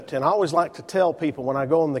different. And I always like to tell people when I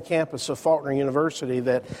go on the campus of Faulkner University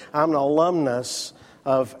that I'm an alumnus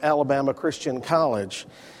of Alabama Christian College.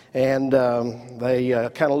 And they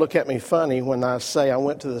kind of look at me funny when I say I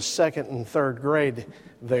went to the second and third grade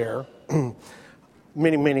there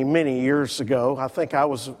many years ago. I think I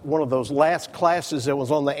was one of those last classes that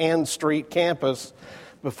was on the Ann Street campus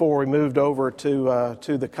before we moved over to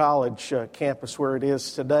the college campus where it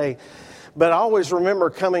is today. But I always remember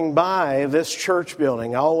coming by this church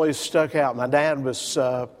building. I always stuck out. My dad was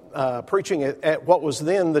preaching at what was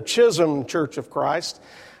then the Chisholm Church of Christ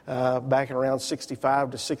back in around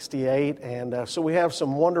 65 to 68. And so we have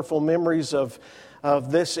some wonderful memories of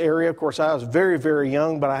this area. Of course, I was very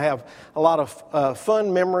young, but I have a lot of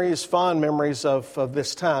fond memories of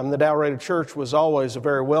this time. The Dalraida Church was always a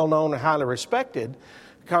very well-known and highly respected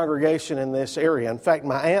congregation in this area. In fact,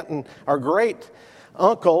 my aunt and our great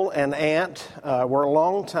uncle and aunt were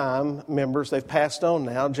longtime members. They've passed on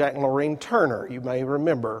now. Jack and Lorraine Turner. You may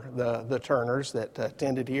remember the Turners that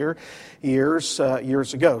attended here years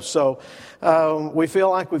ago. So we feel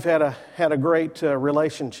like we've had a great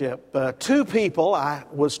relationship. Two people I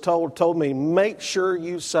was told me, make sure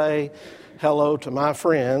you say hello to my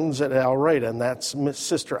friends at Dalraida, and that's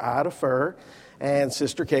Sister Ida Furr and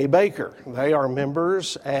Sister Kay Baker. They are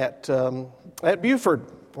members at Buford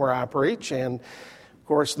where I preach, and of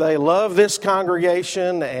course, they love this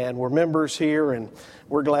congregation, and we're members here, and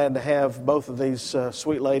we're glad to have both of these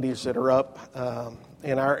sweet ladies that are up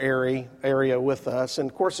in our area with us. And,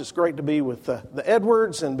 of course, it's great to be with the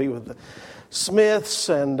Edwards and be with the Smiths,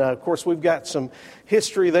 and, of course, we've got some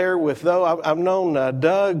history there with, though, I've known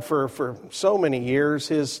Doug for so many years.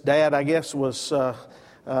 His dad, I guess, was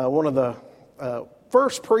one of the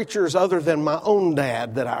first preachers other than my own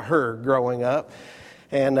dad that I heard growing up.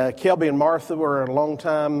 And Kelby and Martha were a long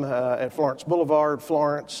time at Florence Boulevard,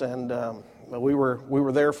 Florence, and we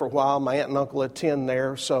were there for a while. My aunt and uncle attend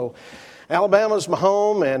there. So Alabama's my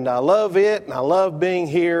home, and I love it, and I love being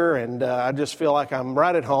here, and I just feel like I'm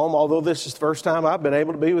right at home, although this is the first time I've been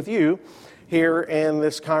able to be with you here in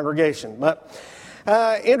this congregation. But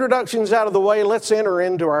introductions out of the way, let's enter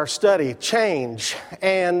into our study, change,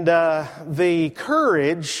 and the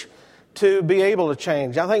courage to be able to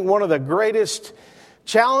change. I think one of the greatest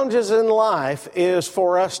challenges in life is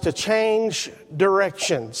for us to change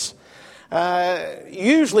directions.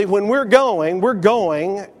 Usually when we're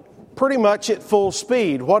going pretty much at full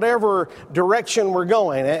speed, whatever direction we're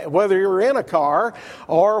going, whether you're in a car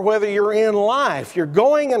or whether you're in life. You're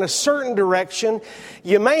going in a certain direction.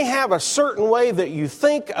 You may have a certain way that you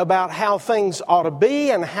think about how things ought to be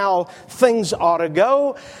and how things ought to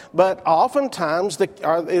go, but oftentimes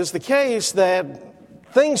is the case that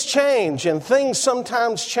things change, and things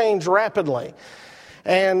sometimes change rapidly.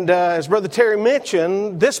 And as Brother Terry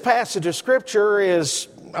mentioned, this passage of Scripture is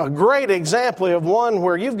a great example of one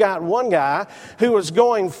where you've got one guy who was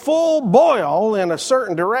going full boil in a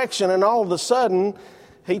certain direction, and all of a sudden,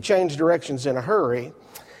 he changed directions in a hurry.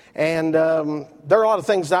 And there are a lot of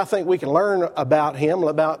things that I think we can learn about him,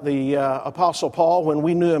 about the Apostle Paul when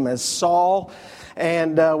we knew him as Saul.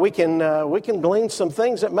 And we can glean some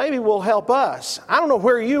things that maybe will help us. I don't know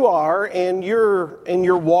where you are in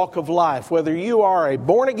your walk of life, whether you are a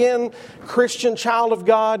born-again Christian child of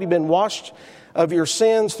God, you've been washed of your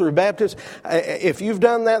sins through baptism. If you've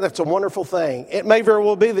done that, that's a wonderful thing. It may very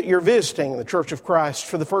well be that you're visiting the Church of Christ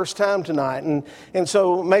for the first time tonight, and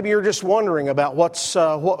so maybe you're just wondering about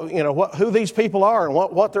who these people are and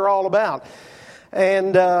what they're all about.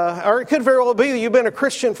 And or it could very well be that you've been a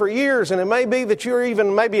Christian for years, and it may be that you're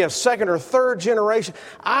even maybe a second or third generation.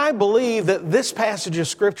 I believe that this passage of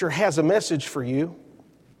Scripture has a message for you,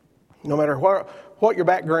 no matter what your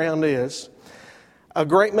background is, a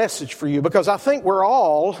great message for you, because I think we're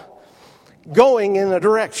all going in a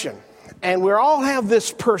direction, and we all have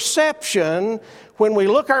this perception when we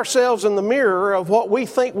look ourselves in the mirror of what we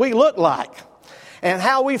think we look like and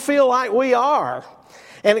how we feel like we are.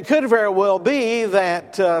 And it could very well be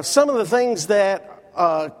that some of the things that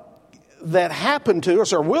happen to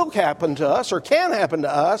us or will happen to us or can happen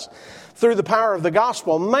to us through the power of the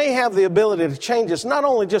gospel may have the ability to change us, not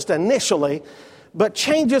only just initially, but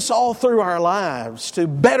change us all through our lives, to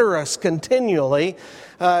better us continually,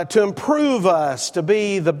 to improve us, to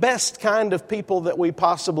be the best kind of people that we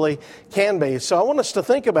possibly can be. So I want us to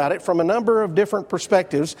think about it from a number of different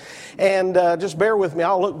perspectives. And just bear with me.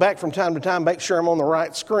 I'll look back from time to time, make sure I'm on the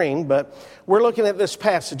right screen. But we're looking at this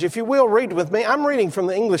passage. If you will, read with me. I'm reading from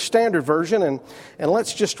the English Standard Version. And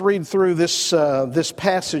let's just read through this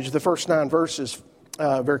passage, the first 9 verses,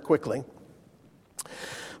 very quickly.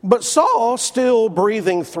 But Saul, still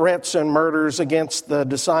breathing threats and murders against the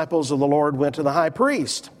disciples of the Lord, went to the high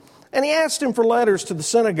priest And he asked him for letters to the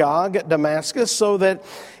synagogue at Damascus so that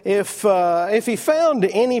if he found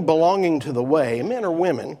any belonging to the way, men or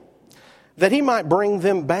women, that he might bring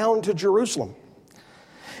them bound to Jerusalem.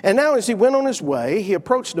 And now as he went on his way, he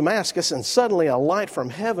approached Damascus, and suddenly a light from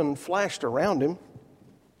heaven flashed around him.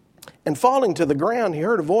 And falling to the ground, he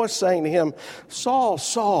heard a voice saying to him, "Saul,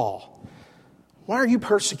 Saul, why are you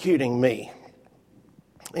persecuting me?"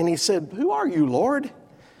 And he said, "Who are you, Lord?"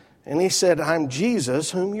 And he said, "I'm Jesus,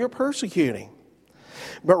 whom you're persecuting.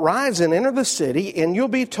 But rise and enter the city, and you'll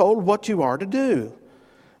be told what you are to do."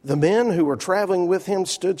 The men who were traveling with him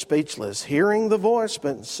stood speechless, hearing the voice,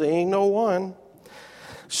 but seeing no one.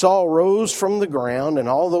 Saul rose from the ground, and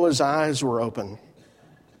although his eyes were open,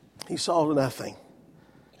 he saw nothing.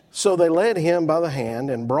 So they led him by the hand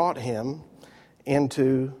and brought him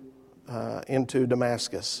into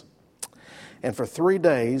Damascus. And for 3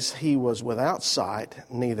 days he was without sight,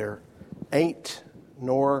 neither ate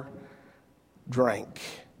nor drank.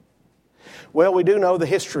 Well, we do know the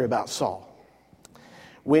history about Saul.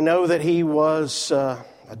 We know that he was a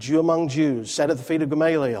Jew among Jews, sat at the feet of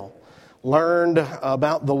Gamaliel, learned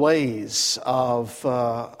about the ways of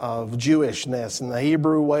Jewishness and the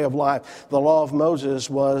Hebrew way of life. The law of Moses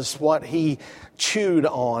was what he chewed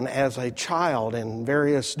on as a child in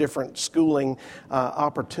various different schooling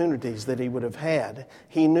opportunities that he would have had.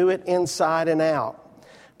 He knew it inside and out.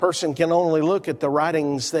 Person can only look at the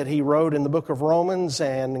writings that he wrote in the book of Romans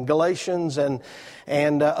and Galatians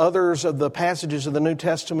and others of the passages of the New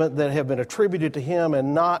Testament that have been attributed to him, and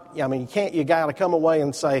you got to come away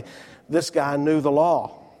and say, this guy knew the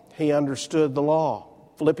law. He understood the law.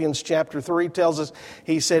 Philippians chapter 3 tells us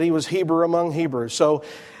he said he was Hebrew among Hebrews. So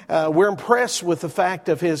we're impressed with the fact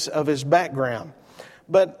of his background.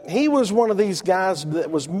 But he was one of these guys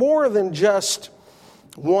that was more than just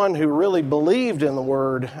one who really believed in the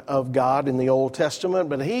Word of God in the Old Testament,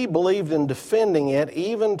 but he believed in defending it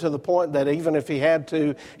even to the point that even if he had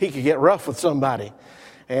to, he could get rough with somebody.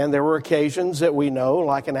 And there were occasions that we know,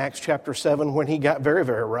 like in Acts chapter 7, when he got very,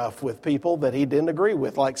 very rough with people that he didn't agree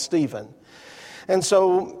with, like Stephen. And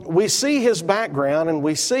so we see his background and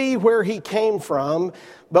we see where he came from,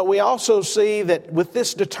 but we also see that with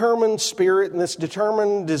this determined spirit and this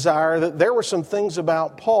determined desire that there were some things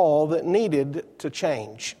about Paul that needed to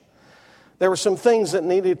change. There were some things that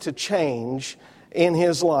needed to change in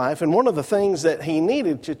his life, and one of the things that he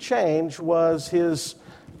needed to change was his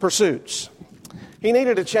pursuits. He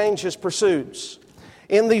needed to change his pursuits.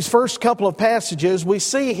 In these first couple of passages, we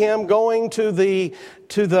see him going to the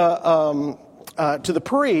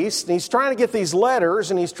priest, and he's trying to get these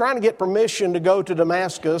letters, and he's trying to get permission to go to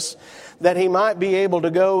Damascus, that he might be able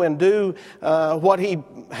to go and do what he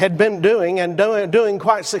had been doing and doing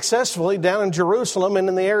quite successfully down in Jerusalem and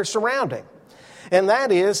in the area surrounding. And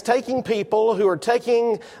that is taking people who are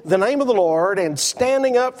taking the name of the Lord and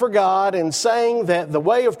standing up for God and saying that the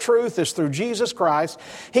way of truth is through Jesus Christ.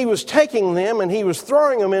 He was taking them and he was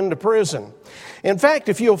throwing them into prison. In fact,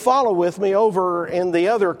 if you'll follow with me over in the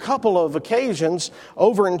other couple of occasions,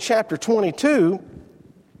 over in chapter 22,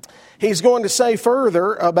 he's going to say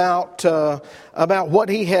further about what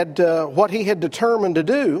he had determined to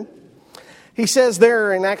do. He says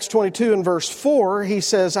there in Acts 22 and verse 4, he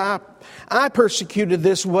says, I persecuted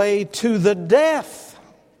this way to the death,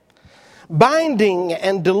 binding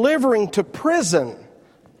and delivering to prison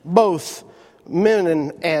both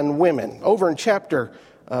men and women. Over in chapter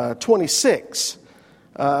 26,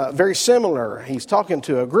 very similar. He's talking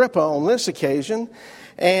to Agrippa on this occasion.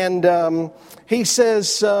 And he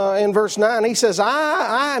says in verse 9, he says,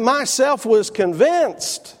 I myself was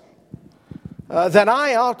convinced that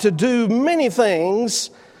I ought to do many things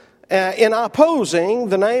in opposing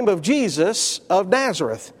the name of Jesus of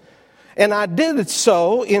Nazareth. And I did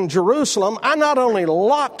so in Jerusalem. I not only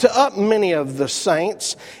locked up many of the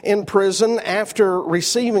saints in prison after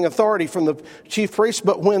receiving authority from the chief priests,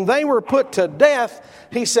 but when they were put to death,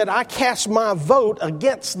 he said, I cast my vote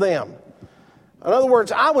against them. In other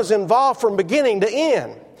words, I was involved from beginning to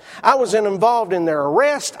end. I was involved in their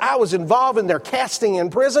arrest. I was involved in their casting in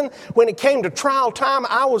prison. When it came to trial time,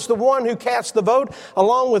 I was the one who cast the vote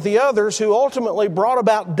along with the others who ultimately brought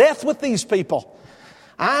about death with these people.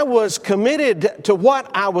 I was committed to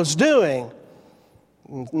what I was doing.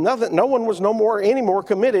 No one was any more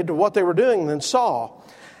committed to what they were doing than Saul.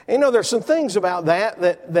 You know, there's some things about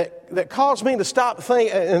that caused me to stop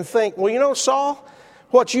and think, well, Saul,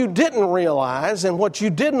 what you didn't realize and what you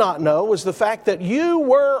did not know was the fact that you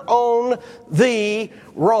were on the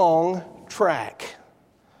wrong track.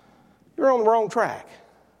 You're on the wrong track.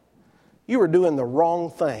 You were doing the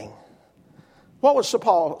wrong thing. What was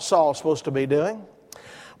Saul supposed to be doing?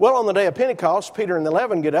 Well, on the day of Pentecost, Peter and the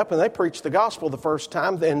 11 get up and they preach the gospel the first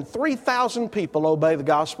time, and 3,000 people obey the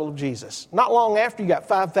gospel of Jesus. Not long after, you got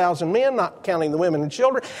 5,000 men, not counting the women and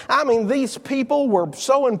children. I mean, these people were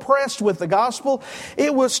so impressed with the gospel,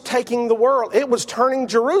 it was taking the world. It was turning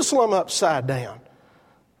Jerusalem upside down.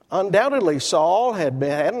 Undoubtedly, Saul had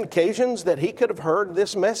occasions that he could have heard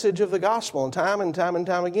this message of the gospel time and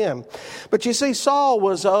time again. But you see, Saul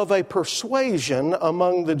was of a persuasion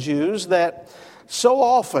among the Jews that so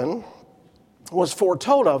often was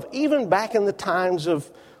foretold of, even back in the times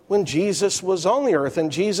of when Jesus was on the earth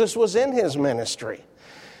and Jesus was in his ministry.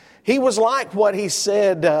 He was like what he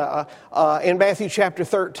said in Matthew chapter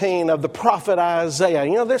 13 of the prophet Isaiah.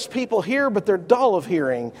 You know, there's people here, but they're dull of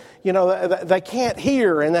hearing. You know, they can't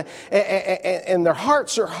hear, and their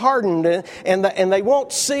hearts are hardened, and they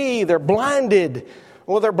won't see. They're blinded.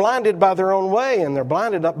 Well, they're blinded by their own way, and they're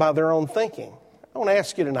blinded up by their own thinking. I want to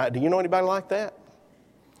ask you tonight, do you know anybody like that?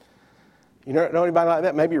 You know anybody like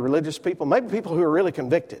that? Maybe religious people, maybe people who are really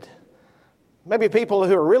convicted. Maybe people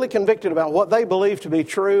who are really convicted about what they believe to be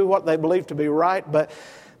true, what they believe to be right, but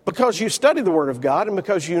because you study the Word of God and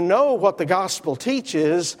because you know what the gospel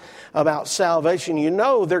teaches about salvation, you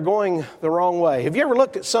know they're going the wrong way. Have you ever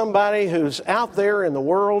looked at somebody who's out there in the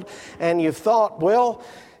world and you've thought, well,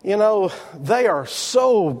 you know, they are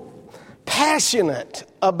so passionate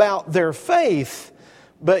about their faith,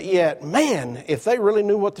 but yet, man, if they really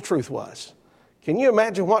knew what the truth was, can you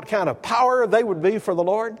imagine what kind of power they would be for the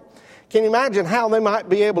Lord? Can you imagine how they might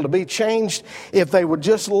be able to be changed if they would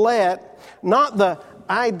just let not the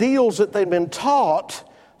ideals that they'd been taught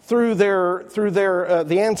through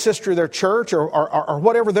the ancestry of their church or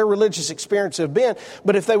whatever their religious experience have been,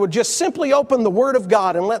 but if they would just simply open the Word of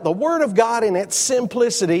God and let the Word of God in its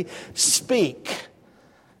simplicity speak,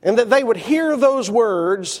 and that they would hear those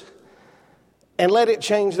words and let it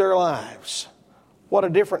change their lives. What a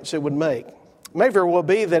difference it would make. It may very well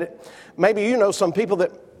be that maybe you know some people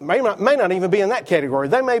that may not even be in that category.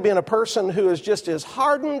 They may be in a person who is just as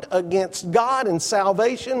hardened against God and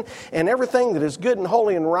salvation and everything that is good and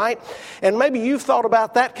holy and right. And maybe you've thought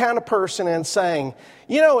about that kind of person and saying,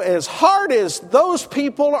 you know, as hard as those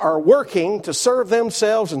people are working to serve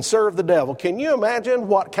themselves and serve the devil, can you imagine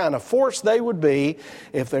what kind of force they would be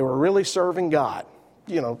if they were really serving God?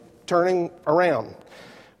 You know, turning around,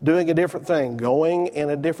 doing a different thing, going in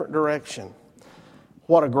a different direction.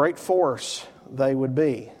 What a great force they would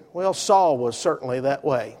be. Well, Saul was certainly that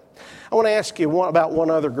way. I want to ask you about one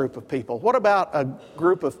other group of people. What about a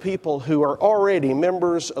group of people who are already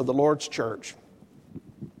members of the Lord's church?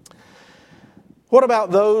 What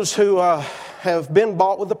about those who have been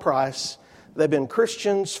bought with a price? They've been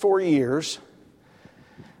Christians for years,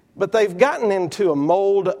 but they've gotten into a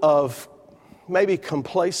mold of maybe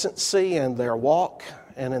complacency in their walk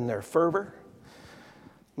and in their fervor.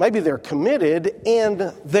 Maybe they're committed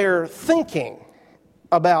in their thinking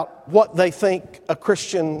about what they think a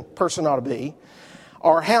Christian person ought to be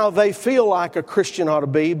or how they feel like a Christian ought to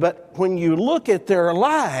be, but when you look at their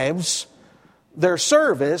lives, their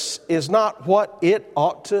service is not what it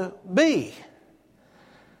ought to be.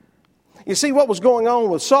 You see, what was going on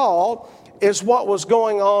with Saul is what was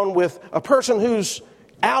going on with a person who's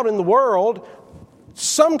out in the world,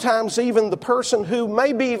 sometimes even the person who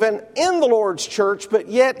may be even in the Lord's church, but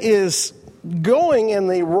yet is going in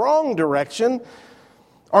the wrong direction,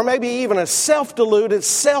 or maybe even a self-deluded,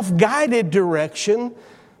 self-guided direction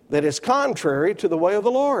that is contrary to the way of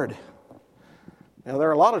the Lord. Now, there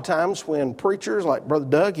are a lot of times when preachers like Brother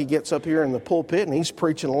Doug, he gets up here in the pulpit and he's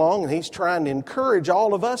preaching along and he's trying to encourage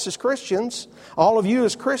all of us as Christians, all of you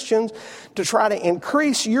as Christians, to try to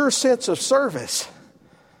increase your sense of service.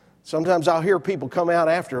 Sometimes I'll hear people come out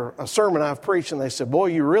after a sermon I've preached and they say, boy,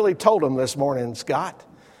 you really told them this morning, Scott.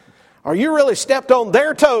 Or you really stepped on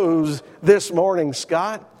their toes this morning,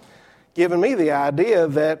 Scott. Giving me the idea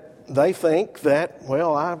that they think that,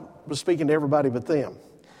 well, I was speaking to everybody but them.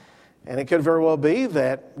 And it could very well be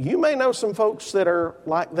that you may know some folks that are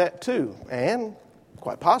like that too. And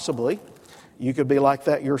quite possibly, you could be like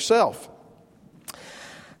that yourself.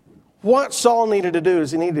 What Saul needed to do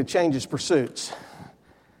is he needed to change his pursuits.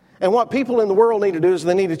 And what people in the world need to do is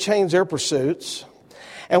they need to change their pursuits.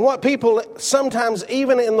 And what people sometimes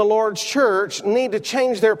even in the Lord's church need to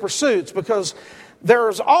change their pursuits, because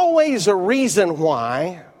there's always a reason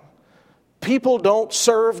why people don't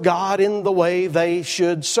serve God in the way they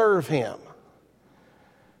should serve Him.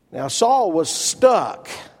 Now, Saul was stuck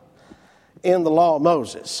in the law of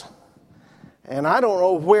Moses. And I don't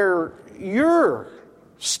know where you're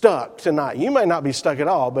stuck tonight. You may not be stuck at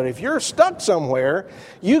all, but if you're stuck somewhere,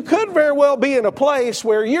 you could very well be in a place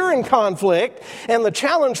where you're in conflict, and the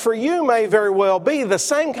challenge for you may very well be the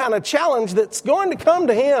same kind of challenge that's going to come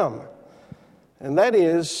to him. And that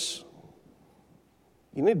is,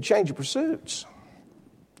 you need to change your pursuits.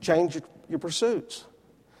 Change your pursuits.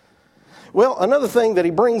 Well, another thing that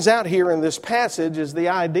he brings out here in this passage is the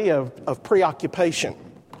idea of preoccupation.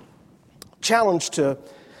 Challenge to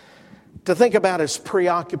think about his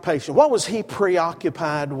preoccupation. What was he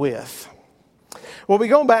preoccupied with? Well, we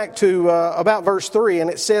go back to about verse 3, and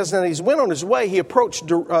it says that he went on his way, he approached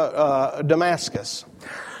Damascus.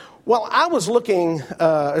 Well, I was looking,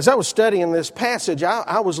 as I was studying this passage,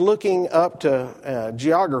 I was looking up to a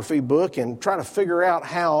geography book and trying to figure out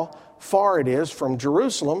how far it is from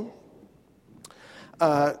Jerusalem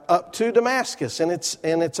up to Damascus. And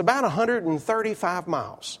it's about 135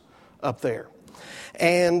 miles up there.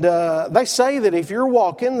 And they say that if you're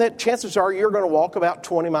walking, that chances are you're going to walk about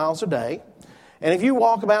 20 miles a day. And if you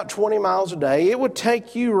walk about 20 miles a day, it would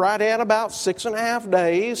take you right at about 6.5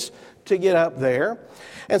 days to get up there.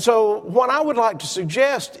 And so what I would like to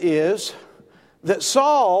suggest is that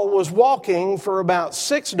Saul was walking for about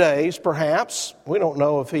 6 days, perhaps. We don't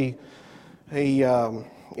know if he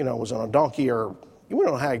was on a donkey or... We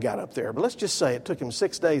don't know how he got up there, but let's just say it took him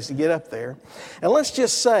 6 days to get up there. And let's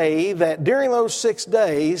just say that during those 6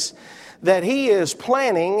 days that he is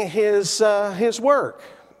planning his work,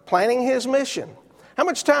 planning his mission. How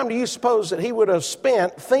much time do you suppose that he would have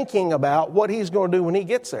spent thinking about what he's going to do when he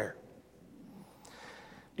gets there?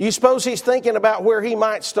 Do you suppose he's thinking about where he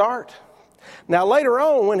might start? Now, later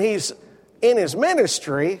on, when he's in his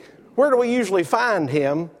ministry, where do we usually find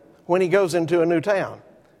him when he goes into a new town?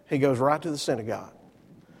 He goes right to the synagogue.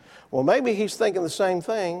 Well, maybe he's thinking the same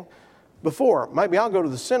thing before. Maybe I'll go to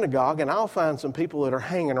the synagogue and I'll find some people that are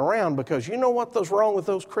hanging around, because you know what's wrong with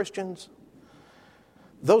those Christians?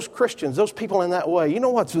 Those Christians, those people in that way, you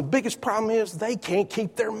know what's the biggest problem is? They can't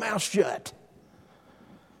keep their mouth shut.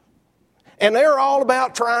 And they're all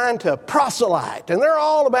about trying to proselyte, and they're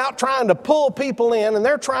all about trying to pull people in, and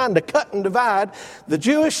they're trying to cut and divide the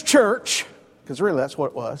Jewish church, because really that's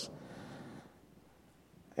what it was.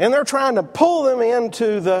 And they're trying to pull them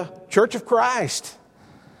into the Church of Christ.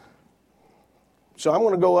 So I'm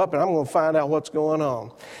going to go up and I'm going to find out what's going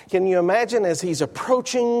on. Can you imagine as he's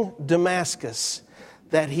approaching Damascus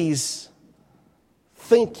that he's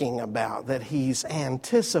thinking about, that he's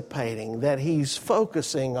anticipating, that he's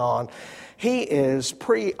focusing on? He is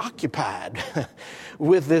preoccupied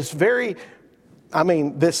with this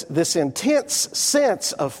this intense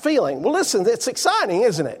sense of feeling. Well, listen, it's exciting,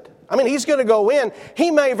 isn't it? I mean, he's going to go in.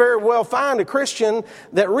 He may very well find a Christian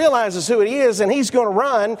that realizes who he is, and he's going to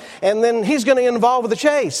run, and then he's going to get involved with the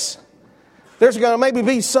chase. There's going to maybe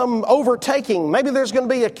be some overtaking. Maybe there's going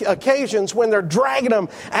to be occasions when they're dragging them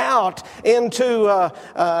out into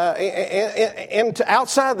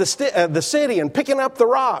outside the city and picking up the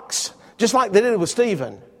rocks, just like they did with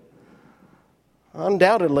Stephen.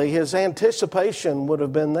 Undoubtedly, his anticipation would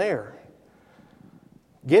have been there.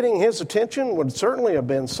 Getting his attention would certainly have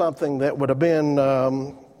been something that would have been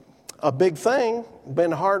a big thing,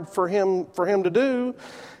 been hard for him to do.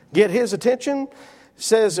 Get his attention. It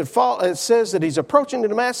says that he's approaching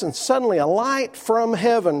Damascus, and suddenly a light from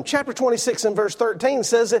heaven. Chapter 26 and verse 13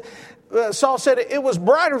 says that Saul said it was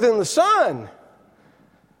brighter than the sun.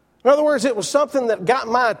 In other words, it was something that got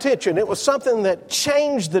my attention. It was something that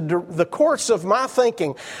changed the course of my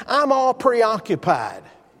thinking. I'm all preoccupied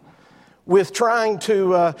with trying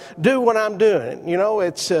to do what I'm doing. You know,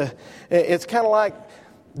 it's kind of like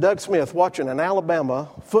Doug Smith watching an Alabama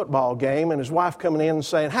football game and his wife coming in and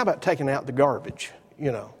saying, how about taking out the garbage?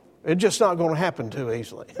 You know, it's just not going to happen too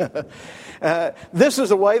easily. This is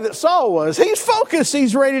the way that Saul was. He's focused.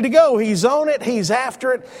 He's ready to go. He's on it. He's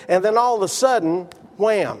after it. And then all of a sudden,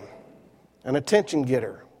 wham, an attention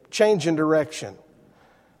getter, change in direction.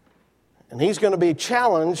 And he's going to be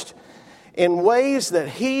challenged in ways that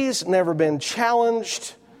he's never been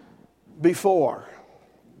challenged before.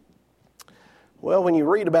 Well, when you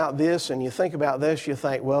read about this and you think about this, you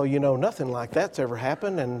think, well, you know, nothing like that's ever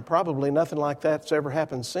happened, and probably nothing like that's ever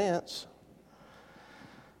happened since.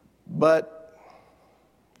 But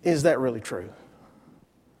is that really true?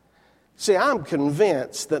 See, I'm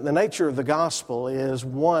convinced that the nature of the gospel is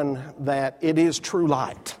one that it is true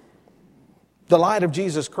light. The light of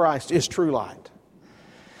Jesus Christ is true light.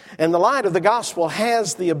 And the light of the gospel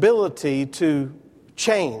has the ability to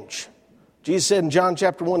change. Jesus said in John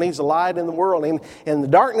chapter 1, He's the light in the world. And the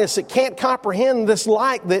darkness, it can't comprehend this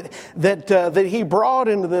light that He brought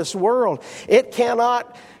into this world. It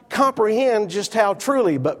cannot comprehend just how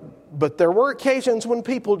truly, but But there were occasions when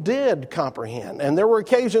people did comprehend, and there were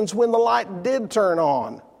occasions when the light did turn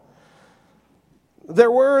on.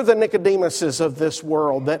 There were the Nicodemuses of this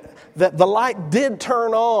world that the light did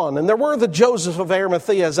turn on. And there were the Joseph of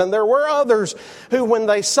Arimatheas. And there were others who, when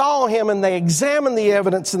they saw him and they examined the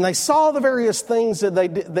evidence and they saw the various things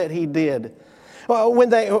that he did, when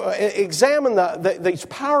they examined these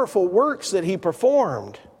powerful works that he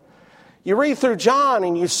performed, you read through John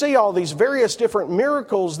and you see all these various different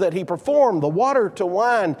miracles that he performed, the water to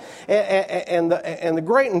wine and the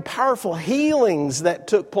great and powerful healings that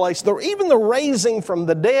took place, even the raising from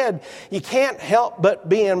the dead. You can't help but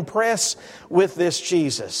be impressed with this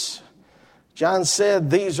Jesus. John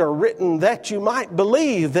said, "These are written that you might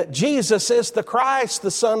believe that Jesus is the Christ,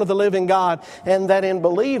 the Son of the living God, and that in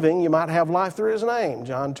believing you might have life through his name."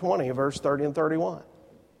 John 20, verse 30 and 31.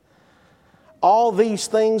 All these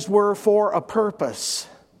things were for a purpose.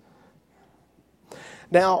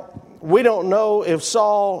 Now, we don't know if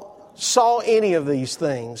Saul saw any of these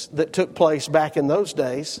things that took place back in those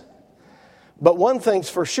days. But one thing's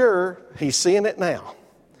for sure, he's seeing it now.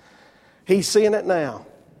 He's seeing it now.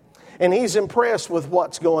 And he's impressed with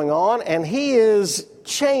what's going on, and he is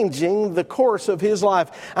changing the course of his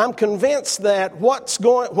life. I'm convinced that what's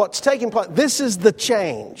taking place, this is the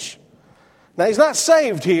change. Now, he's not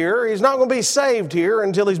saved here. He's not going to be saved here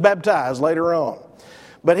until he's baptized later on.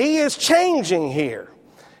 But he is changing here.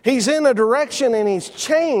 He's in a direction and he's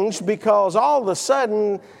changed because all of a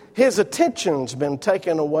sudden his attention's been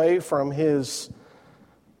taken away from his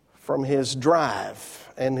drive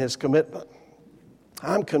and his commitment.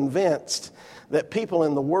 I'm convinced that people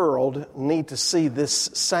in the world need to see this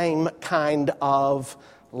same kind of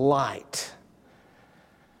light.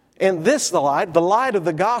 And this light, the light of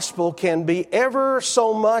the gospel, can be ever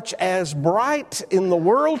so much as bright in the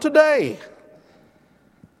world today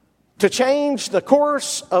to change the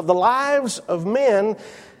course of the lives of men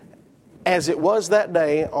as it was that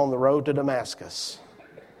day on the road to Damascus.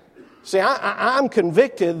 See, I'm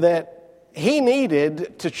convicted that he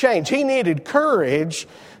needed to change. He needed courage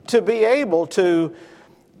to be able to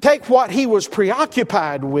take what he was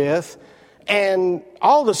preoccupied with and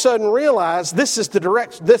all of a sudden realize this is the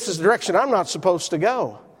direction I'm not supposed to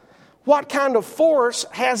go. What kind of force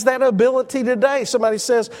has that ability today? Somebody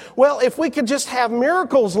says, well, if we could just have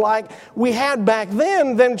miracles like we had back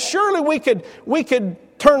then surely we could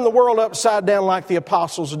turn the world upside down like the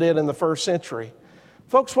apostles did in the first century.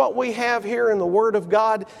 Folks, what we have here in the Word of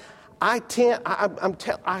God, I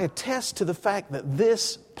attest to the fact that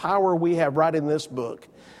this power we have right in this book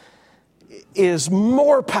is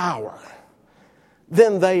more power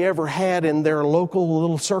than they ever had in their local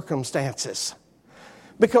little circumstances.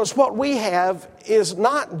 Because what we have is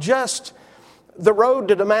not just the road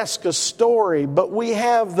to Damascus story, but we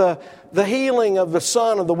have the healing of the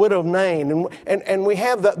son of the widow of Nain, and we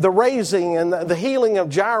have the raising and the healing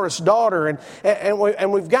of Jairus' daughter,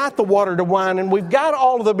 and we've got the water to wine, and we've got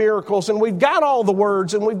all of the miracles, and we've got all the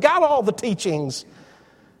words, and we've got all the teachings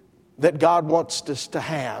that God wants us to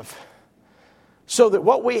have. So that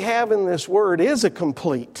what we have in this word is a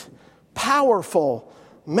complete, powerful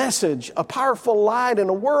message, a powerful light in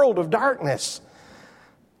a world of darkness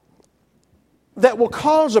that will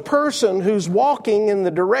cause a person who's walking in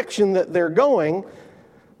the direction that they're going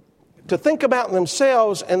to think about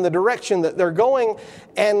themselves and the direction that they're going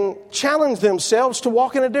and challenge themselves to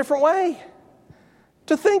walk in a different way,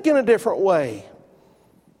 to think in a different way,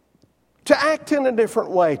 to act in a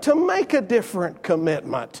different way, to make a different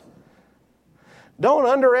commitment. Don't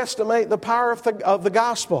underestimate the power of the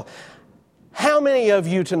gospel. How many of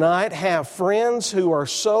you tonight have friends who are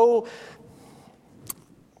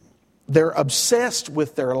they're obsessed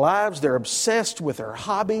with their lives, they're obsessed with their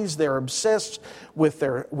hobbies, they're obsessed with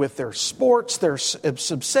their sports, they're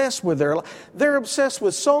obsessed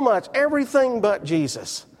with so much, everything but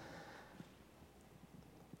Jesus.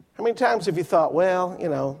 How many times have you thought,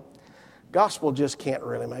 well, gospel just can't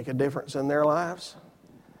really make a difference in their lives?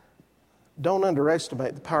 Don't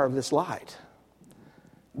underestimate the power of this light.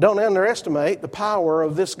 Don't underestimate the power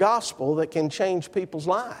of this gospel that can change people's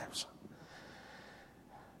lives.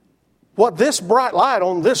 What this bright light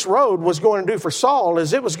on this road was going to do for Saul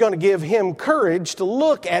is it was going to give him courage to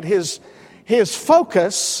look at his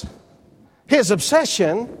focus, his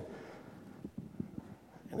obsession,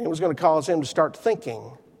 and it was going to cause him to start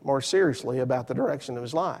thinking more seriously about the direction of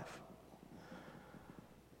his life.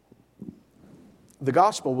 The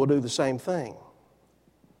gospel will do the same thing.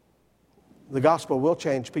 The gospel will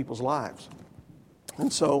change people's lives.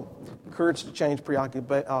 And so, courage to change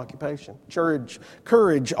preoccupation.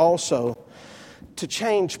 Courage also to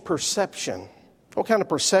change perception. What kind of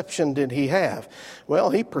perception did he have? Well,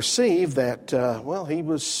 he perceived that, he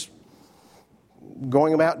was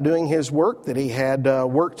going about doing his work, that he had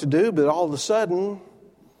work to do, but all of a sudden,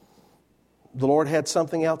 the Lord had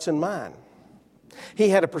something else in mind. He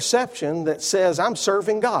had a perception that says, I'm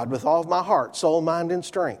serving God with all of my heart, soul, mind, and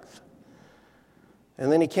strength.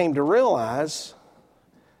 And then he came to realize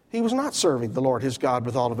he was not serving the Lord his God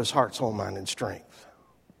with all of his heart, soul, mind, and strength.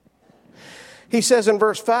 He says in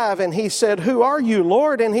verse 5, and he said, who are you,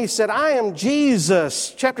 Lord? And he said, I am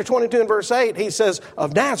Jesus. Chapter 22 and verse 8, he says,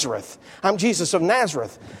 of Nazareth. I'm Jesus of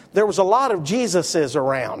Nazareth. There was a lot of Jesuses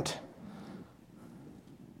around.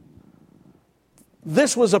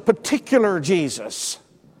 This was a particular Jesus.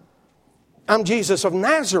 I'm Jesus of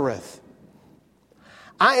Nazareth.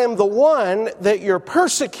 I am the one that you're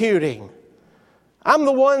persecuting. I'm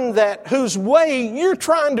the one whose way you're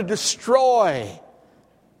trying to destroy.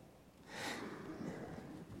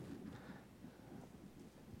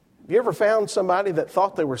 You ever found somebody that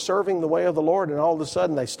thought they were serving the way of the Lord and all of a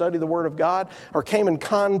sudden they studied the Word of God or came in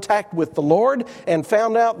contact with the Lord and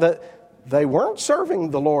found out that they weren't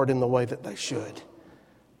serving the Lord in the way that they should?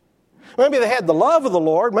 Maybe they had the love of the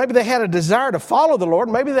Lord. Maybe they had a desire to follow the Lord.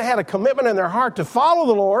 Maybe they had a commitment in their heart to follow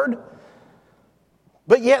the Lord.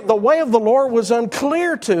 But yet the way of the Lord was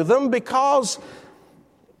unclear to them because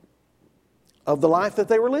of the life that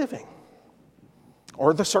they were living,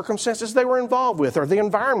 or the circumstances they were involved with, or the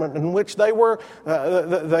environment in which they were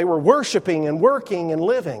worshiping and working and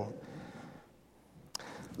living.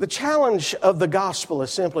 The challenge of the gospel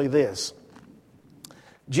is simply this: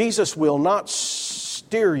 Jesus will not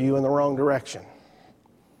steer you in the wrong direction.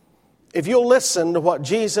 If you'll listen to what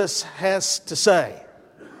Jesus has to say,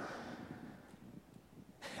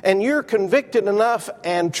 and you're convicted enough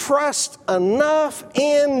and trust enough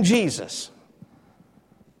in Jesus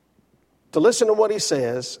to listen to what he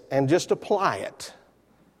says and just apply it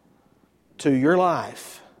to your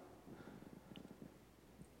life,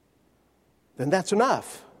 then that's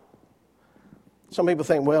enough. Some people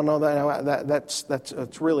think, well, no,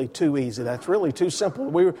 that's really too easy. That's really too simple.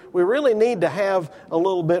 We really need to have a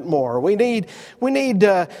little bit more. We need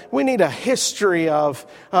a history of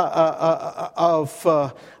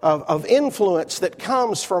influence that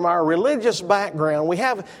comes from our religious background. We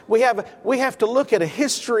have to look at a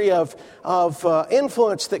history of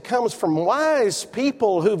influence that comes from wise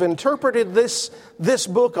people who've interpreted this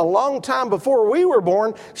book a long time before we were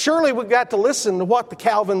born. Surely we've got to listen to what the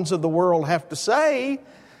Calvins of the world have to say.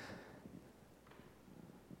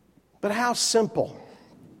 But how simple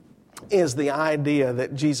is the idea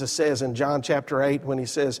that Jesus says in John chapter 8 when he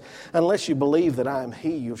says, unless you believe that I am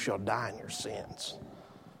he, you shall die in your sins.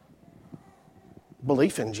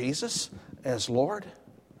 Belief in Jesus as Lord?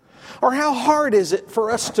 Or how hard is it for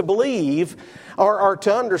us to believe or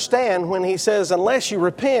to understand when he says, unless you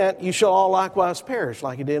repent, you shall all likewise perish,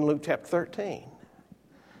 like he did in Luke chapter 13.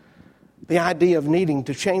 The idea of needing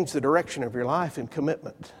to change the direction of your life and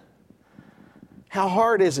commitment. How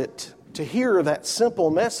hard is it to hear that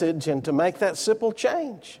simple message and to make that simple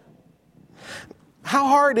change? How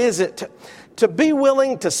hard is it to be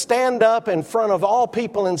willing to stand up in front of all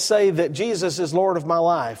people and say that Jesus is Lord of my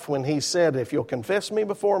life when he said, if you'll confess me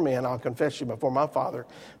before men, I'll confess you before my Father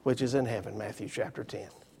which is in heaven, Matthew chapter 10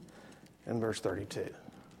 and verse 32.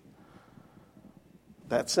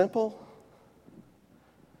 That simple?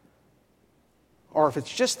 Or if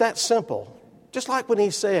it's just that simple, just like when he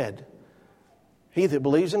said, he that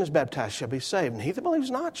believes and is baptized shall be saved, and he that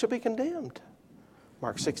believes not shall be condemned.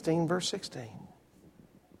 Mark 16, verse 16.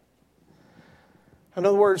 In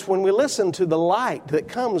other words, when we listen to the light that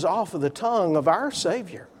comes off of the tongue of our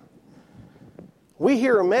Savior, we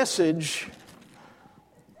hear a message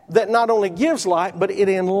that not only gives light, but it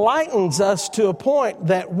enlightens us to a point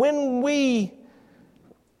that when we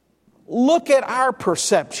look at our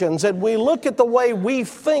perceptions and we look at the way we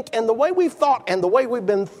think and the way we've thought and the way we've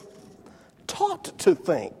been taught to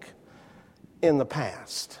think in the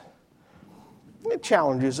past, it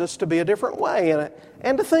challenges us to be a different way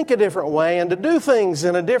and to think a different way and to do things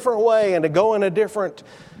in a different way and to go in a different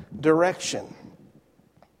direction.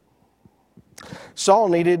 Saul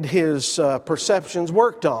needed his perceptions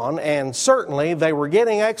worked on, and certainly they were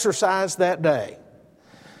getting exercised that day.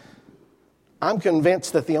 I'm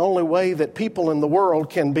convinced that the only way that people in the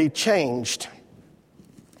world can be changed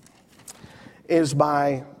is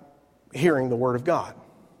by hearing the Word of God.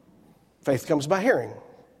 Faith comes by hearing.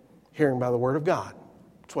 Hearing by the Word of God.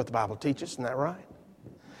 That's what the Bible teaches, isn't that right?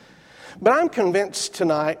 But I'm convinced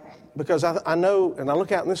tonight, because I know, and I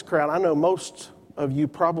look out in this crowd, I know most of you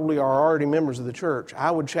probably are already members of the church.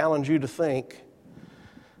 I would challenge you to think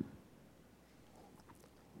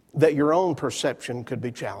that your own perception could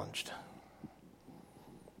be challenged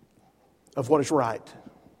of what is right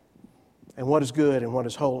and what is good and what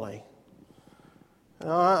is holy.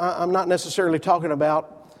 I'm not necessarily talking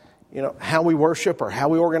about, how we worship or how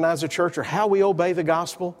we organize a church or how we obey the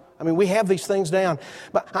gospel. I mean, we have these things down.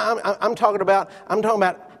 But I'm talking about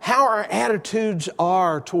how our attitudes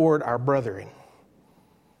are toward our brethren,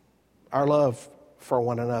 our love for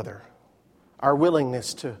one another, our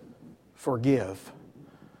willingness to forgive,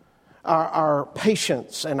 our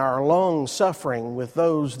patience and our long suffering with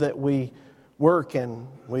those that we work and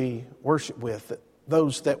we worship with,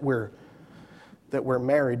 those that we're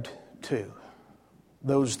married to,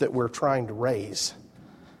 those that we're trying to raise,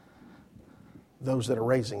 those that are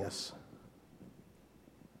raising us.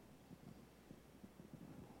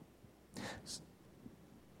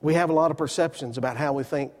 We have a lot of perceptions about how we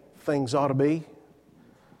think things ought to be,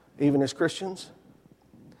 even as Christians.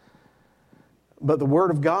 But the Word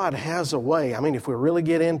of God has a way. I mean, if we really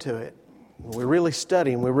get into it, we really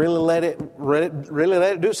study and we really let it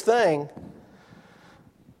do its thing,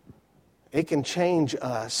 it can change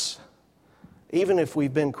us, even if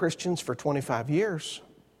we've been Christians for 25 years,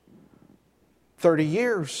 30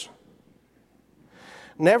 years.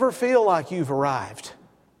 Never feel like you've arrived.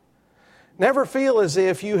 Never feel as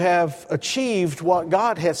if you have achieved what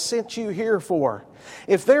God has sent you here for.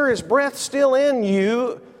 If there is breath still in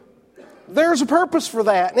you, there's a purpose for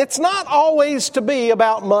that. And it's not always to be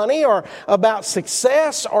about money or about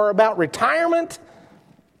success or about retirement.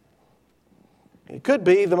 It could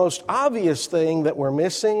be the most obvious thing that we're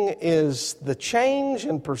missing is the change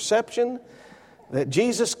in perception that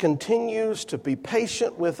Jesus continues to be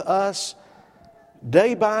patient with us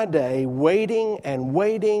day by day, waiting and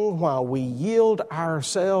waiting while we yield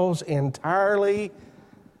ourselves entirely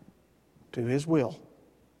to His will.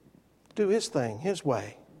 Do His thing, His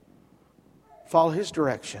way. Follow His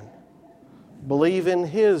direction. Believe in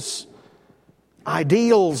His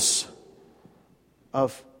ideals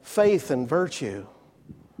of faith and virtue.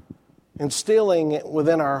 Instilling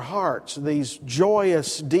within our hearts these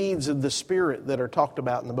joyous deeds of the Spirit that are talked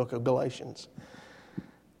about in the book of Galatians,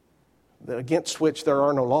 against which there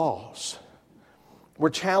are no laws.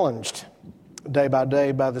 We're challenged day by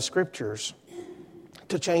day by the Scriptures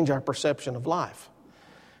to change our perception of life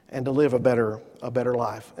and to live a better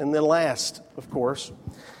life. And then last, of course,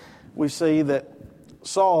 we see that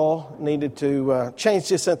Saul needed to change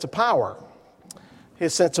his sense of power.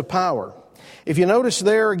 His sense of power. If you notice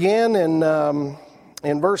there again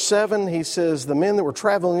in verse 7, he says, the men that were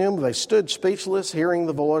traveling with him, they stood speechless, hearing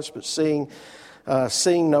the voice, but seeing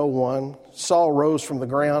no one. Saul rose from the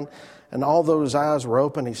ground, and although his eyes were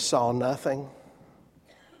open, he saw nothing.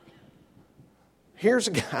 Here's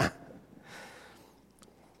a guy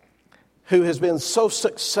who has been so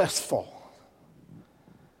successful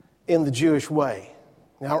in the Jewish way.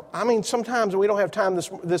 Now, I mean, sometimes we don't have time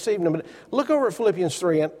this evening, but look over at Philippians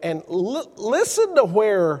 3 and listen to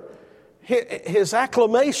where his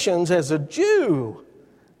acclamations as a Jew.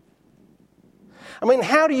 I mean,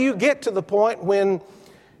 how do you get to the point when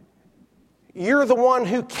you're the one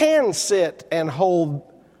who can sit and hold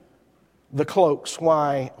the cloaks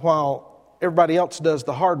while everybody else does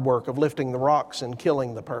the hard work of lifting the rocks and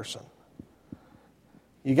killing the person?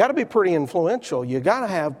 You got to be pretty influential. You got to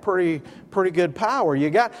have pretty good power.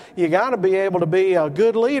 You got to be able to be a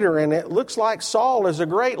good leader. And it looks like Saul is a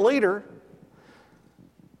great leader.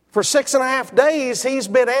 For 6.5 days, he's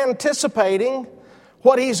been anticipating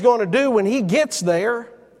what he's going to do when he gets there.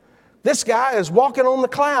 This guy is walking on the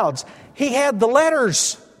clouds. He had the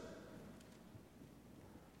letters.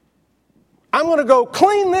 I'm going to go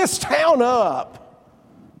clean this town up.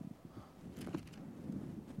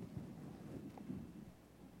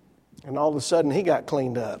 And all of a sudden, he got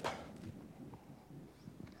cleaned up.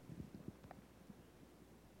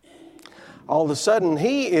 All of a sudden,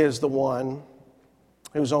 he is the one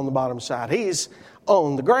who's on the bottom side. He's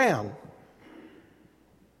on the ground.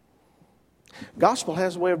 Gospel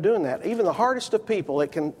has a way of doing that. Even the hardest of people,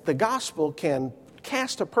 the gospel can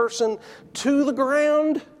cast a person to the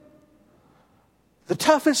ground, the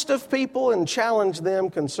toughest of people, and challenge them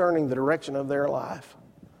concerning the direction of their life.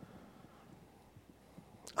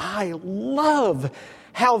 I love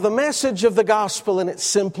how the message of the gospel in its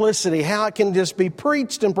simplicity, how it can just be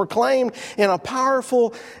preached and proclaimed in a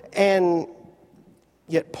powerful and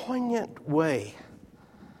yet poignant way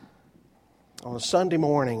on a Sunday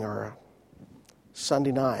morning or a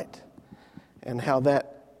Sunday night, and how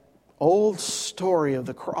that old story of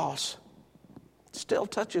the cross still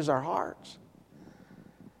touches our hearts.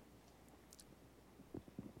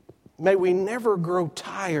 May we never grow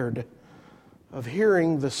tired of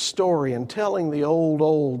hearing the story and telling the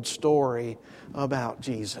old story about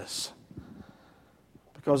Jesus.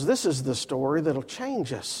 Because this is the story that'll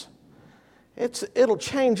change us. It'll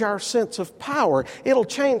change our sense of power. It'll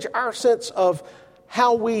change our sense of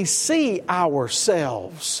how we see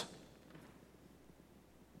ourselves.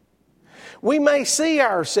 We may see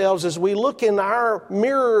ourselves as we look in our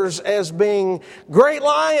mirrors as being great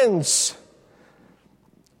lions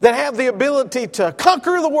that have the ability to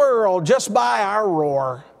conquer the world just by our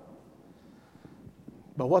roar.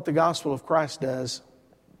 But what the gospel of Christ does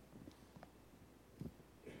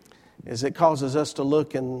is it causes us to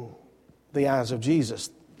look in the eyes of Jesus,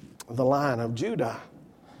 the Lion of Judah,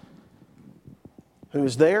 who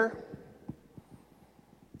is there,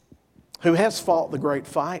 who has fought the great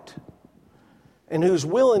fight, and who's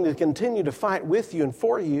willing to continue to fight with you and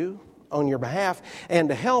for you on your behalf and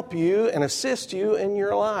to help you and assist you in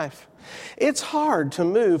your life. It's hard to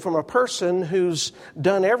move from a person who's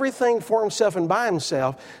done everything for himself and by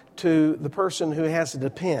himself to the person who has to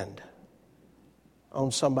depend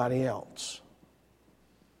on somebody else.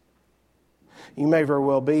 You may very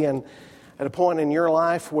well be at a point in your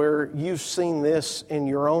life where you've seen this in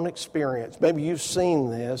your own experience. Maybe you've seen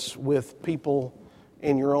this with people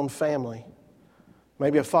in your own family.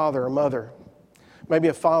 Maybe a father or mother. Maybe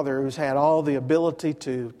a father who's had all the ability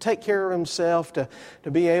to take care of himself, to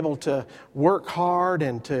be able to work hard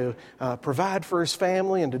and to provide for his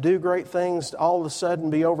family and to do great things, all of a sudden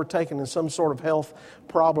be overtaken in some sort of health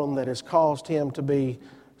problem that has caused him to be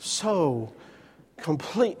so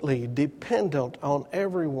completely dependent on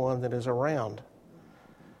everyone that is around.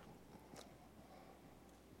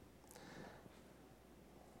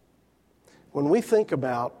 When we think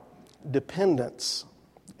about dependence,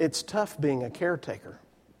 it's tough being a caretaker.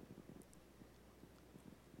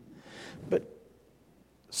 But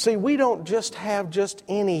see, we don't just have just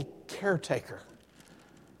any caretaker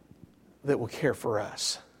that will care for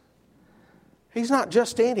us. He's not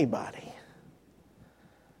just anybody.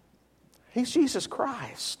 He's Jesus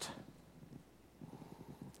Christ.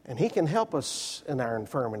 And He can help us in our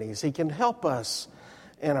infirmities. He can help us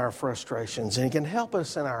in our frustrations. And He can help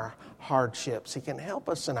us in our hardships. He can help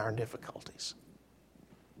us in our difficulties.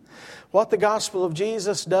 What the gospel of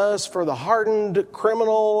Jesus does for the hardened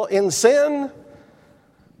criminal in sin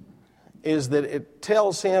is that it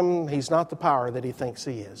tells him he's not the power that he thinks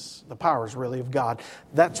he is. The power is really of God.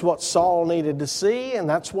 That's what Saul needed to see, and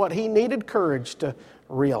that's what he needed courage to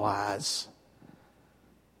realize.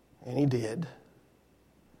 And he did.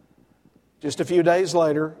 Just a few days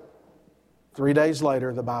later, 3 days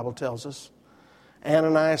later, the Bible tells us,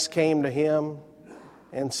 Ananias came to him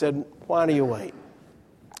and said, "Why do you wait?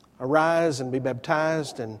 Arise and be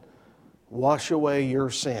baptized and wash away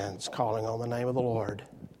your sins," calling on the name of the Lord.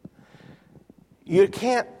 You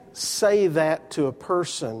can't say that to a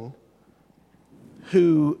person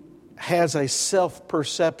who has a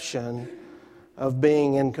self-perception of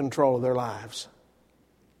being in control of their lives.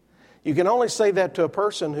 You can only say that to a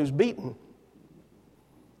person who's beaten.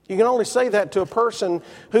 You can only say that to a person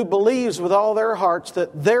who believes with all their hearts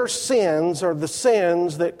that their sins are the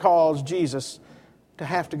sins that caused Jesus to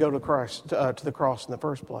have to go to the cross in the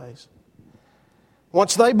first place.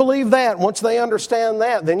 Once they believe that, once they understand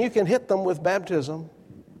that, then you can hit them with baptism.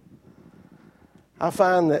 I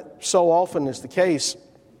find that so often is the case,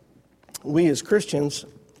 we as Christians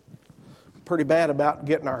are pretty bad about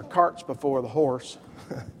getting our carts before the horse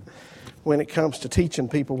when it comes to teaching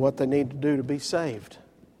people what they need to do to be saved.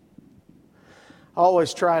 I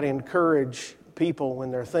always try to encourage people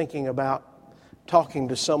when they're thinking about talking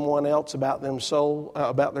to someone else about their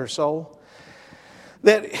soul,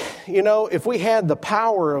 that, if we had the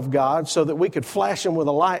power of God so that we could flash them with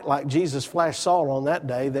a light like Jesus flashed Saul on that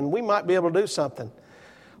day, then we might be able to do something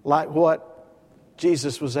like what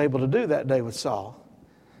Jesus was able to do that day with Saul.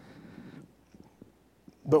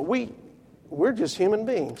 But we're just human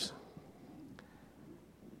beings.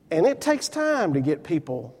 And it takes time to get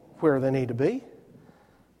people where they need to be.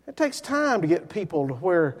 It takes time to get people to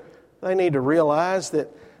where they need to realize that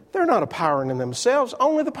they're not a power in themselves.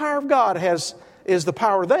 Only the power of God is the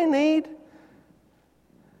power they need.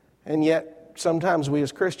 And yet, sometimes we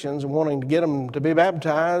as Christians are wanting to get them to be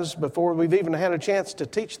baptized before we've even had a chance to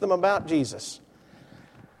teach them about Jesus.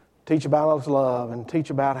 Teach about His love and teach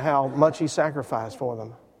about how much He sacrificed for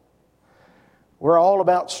them. We're all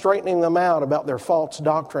about straightening them out about their false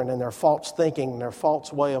doctrine and their false thinking and their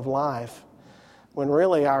false way of life. When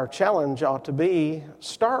really our challenge ought to be,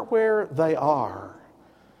 start where they are.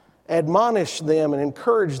 Admonish them and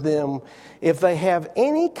encourage them if they have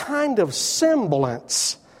any kind of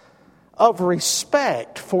semblance of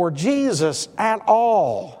respect for Jesus at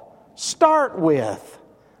all. Start with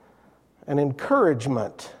an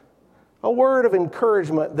encouragement, a word of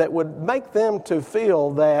encouragement that would make them to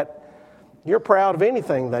feel that you're proud of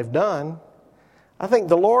anything they've done. I think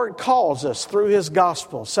the Lord calls us through His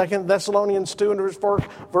gospel. 2 Thessalonians 2 and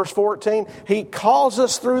verse 14, He calls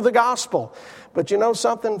us through the gospel. But you know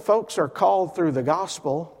something? Folks are called through the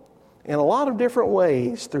gospel in a lot of different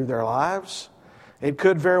ways through their lives. It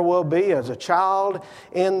could very well be as a child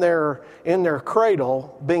in their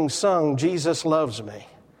cradle being sung, Jesus loves me.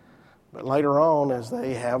 But later on, as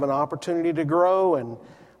they have an opportunity to grow and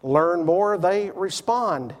learn more, they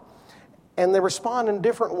respond. And they respond in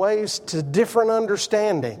different ways to different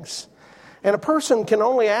understandings. And a person can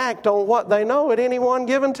only act on what they know at any one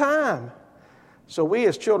given time. So we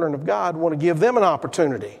as children of God want to give them an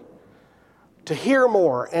opportunity to hear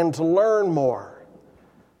more and to learn more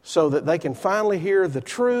so that they can finally hear the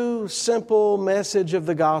true, simple message of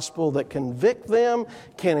the gospel that convict them,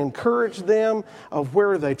 can encourage them of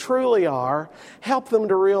where they truly are, help them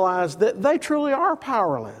to realize that they truly are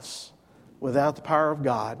powerless without the power of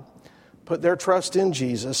God. Put their trust in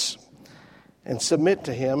Jesus and submit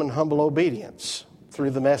to Him in humble obedience through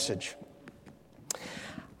the message.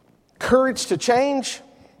 Courage to change.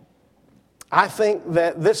 I think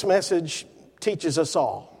that this message teaches us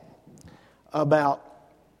all about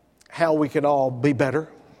how we could all be better,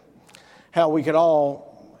 how we could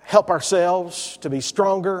all help ourselves to be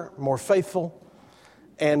stronger, more faithful,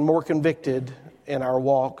 and more convicted in our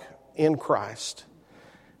walk in Christ.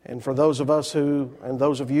 And for those of us and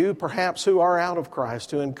those of you perhaps who are out of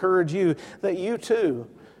Christ, to encourage you that you too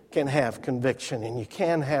can have conviction and you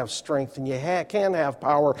can have strength and you can have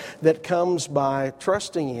power that comes by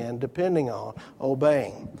trusting in, depending on,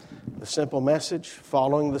 obeying the simple message,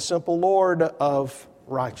 following the simple Lord of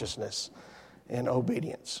righteousness and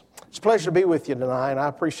obedience. It's a pleasure to be with you tonight. I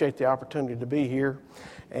appreciate the opportunity to be here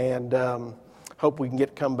and hope we can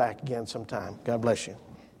come back again sometime. God bless you.